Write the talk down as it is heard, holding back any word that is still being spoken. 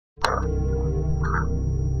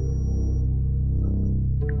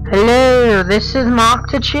YouTube, this is Mark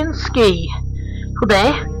Tuchinski.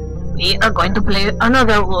 Today, we are going to play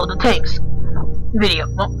another World of Tanks video.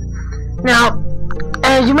 Now,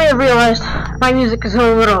 as you may have realized, my music is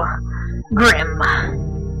a little grim.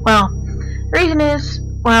 Well, the reason is,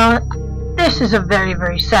 well, this is a very,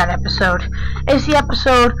 very sad episode. It's the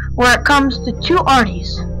episode where it comes to two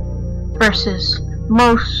arties versus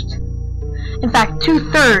most, in fact,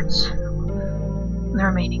 2/3 the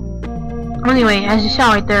remaining. Anyway, as you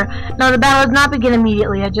saw right there, now the battle did not begin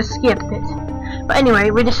immediately, I just skipped it. But anyway,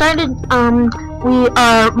 we decided,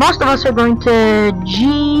 most of us are going to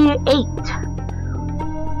G8,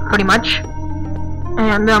 pretty much.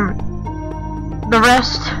 And, the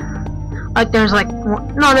rest, like, there's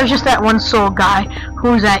just that one soul guy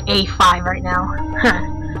who's at A5 right now.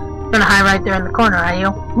 Gonna hide right there in the corner, are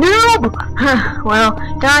you? Noob! Well,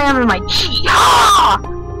 here I am in my G.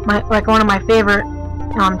 Like one of my favorite,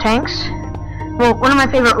 tanks. Well, one of my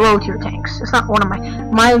favorite low tier tanks. It's not one of my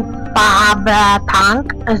favorite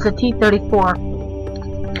tank is the T-34.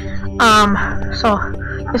 So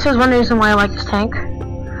this is one reason why I like this tank,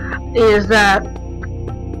 is that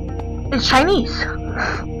it's Chinese.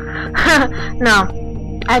 No,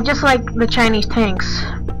 I just like the Chinese tanks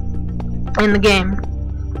in the game.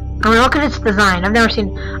 I mean, look at its design. I've never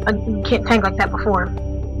seen a tank like that before.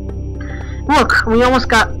 Look, we almost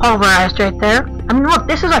got pulverized right there. I mean, look,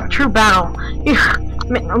 this is like true battle.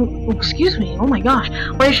 Excuse me, oh my gosh.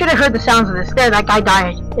 Well, you should have heard the sounds of this. There, that guy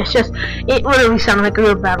died. It's just, it literally sounded like a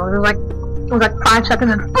real battle. It was like 5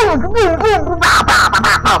 seconds and boom, boom, boom, boom,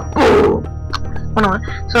 boom.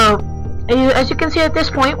 So, as you can see at this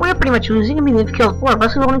point, we're pretty much losing. I mean, they've killed 4 of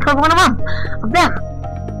us. We've only killed one of them.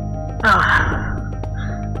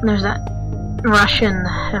 And there's that Russian,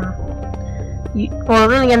 well,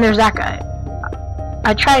 then again, there's that guy.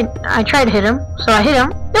 I tried to hit him, so I hit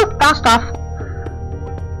him. Nope, bounced off.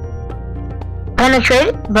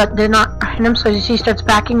 Penetrated, but did not hit him, so as you see, he starts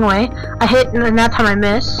backing away. I hit, and that time I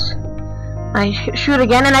miss. I shoot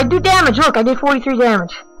again, and I do damage. Look, I did 43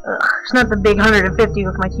 damage. It's not the big 150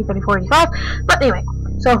 with my T-34-85, but anyway.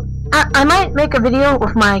 So, I might make a video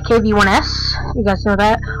with my KV-1S. You guys know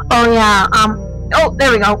that? Oh, yeah, oh,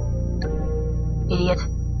 there we go. Idiot.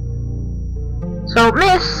 So,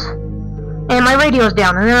 miss, and my radio's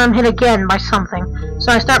down, and then I'm hit again by something.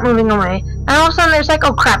 So I start moving away, and all of a sudden there's like,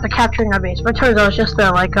 oh crap, they're capturing our base. But it turns out it's just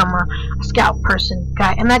a scout person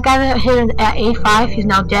guy. And that guy that hit it at A5, he's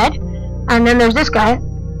now dead. And then there's this guy.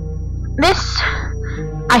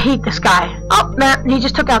 I hate this guy. Oh, man, he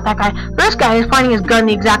just took out that guy. So this guy is pointing his gun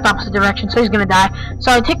the exact opposite direction, so he's gonna die.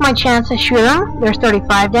 So I take my chance and shoot him. There's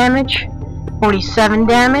 35 damage, 47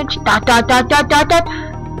 damage,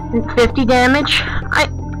 50 damage.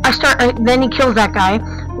 Then he kills that guy.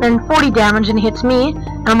 Then 40 damage, and he hits me.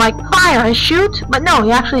 And I'm like, fire! I shoot, but no,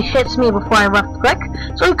 he actually hits me before I left click.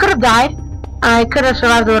 So he could have died. I could have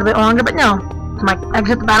survived a little bit longer, but no. I'm like,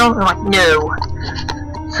 exit the battle. And I'm like, no.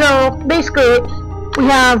 So basically, we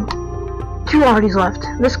have 2 arties left.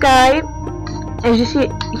 This guy, as you see,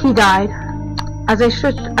 he died. As I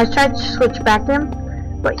tried to switch back to him,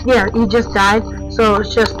 but yeah, he just died. So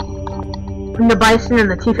it's just the Bison and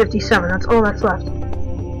the T-57. That's all that's left.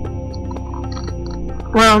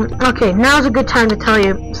 Well, okay, now's a good time to tell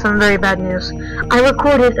you some very bad news. I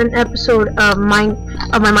recorded an episode of my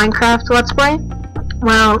Minecraft Let's Play.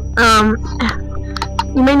 Well,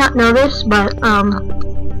 you may not know this, but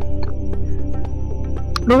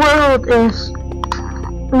the world is,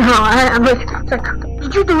 I'm like, it's like,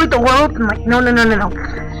 did you delete the world? I'm like, no.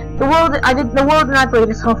 The world did not delete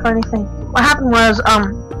itself or anything. What happened was, I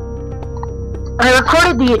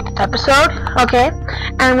recorded the episode, okay,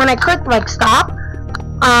 and when I clicked like stop,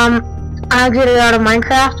 I exited out of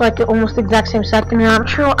Minecraft like almost the exact same second, and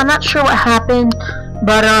I'm not sure what happened,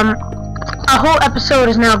 but a whole episode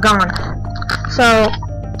is now gone. So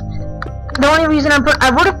the only reason I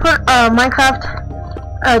would have put Minecraft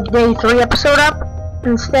Day 3 episode up.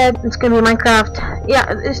 Instead, it's gonna be Minecraft. Yeah,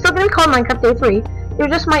 it's still gonna be called Minecraft Day 3. You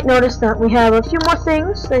just might notice that we have a few more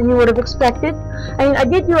things than you would have expected. I mean, I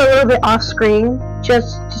did do a little bit off screen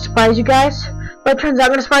just to surprise you guys, but it turns out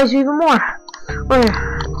I'm gonna surprise you even more.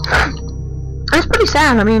 It's pretty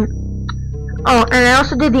sad. I mean, oh, and I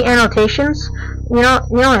also did the annotations. You know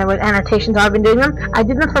what annotations I've been doing them. I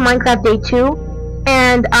did them for Minecraft Day 2,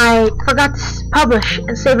 and I forgot to publish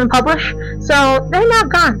and save and publish, so they're now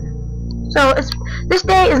gone. So this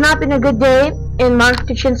day has not been a good day in Mark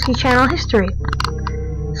Tuchinski channel history.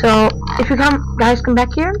 So if you guys come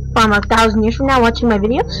back here from 1,000 years from now watching my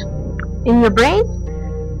videos, in your brain,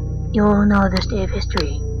 you'll know this day of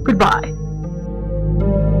history. Goodbye.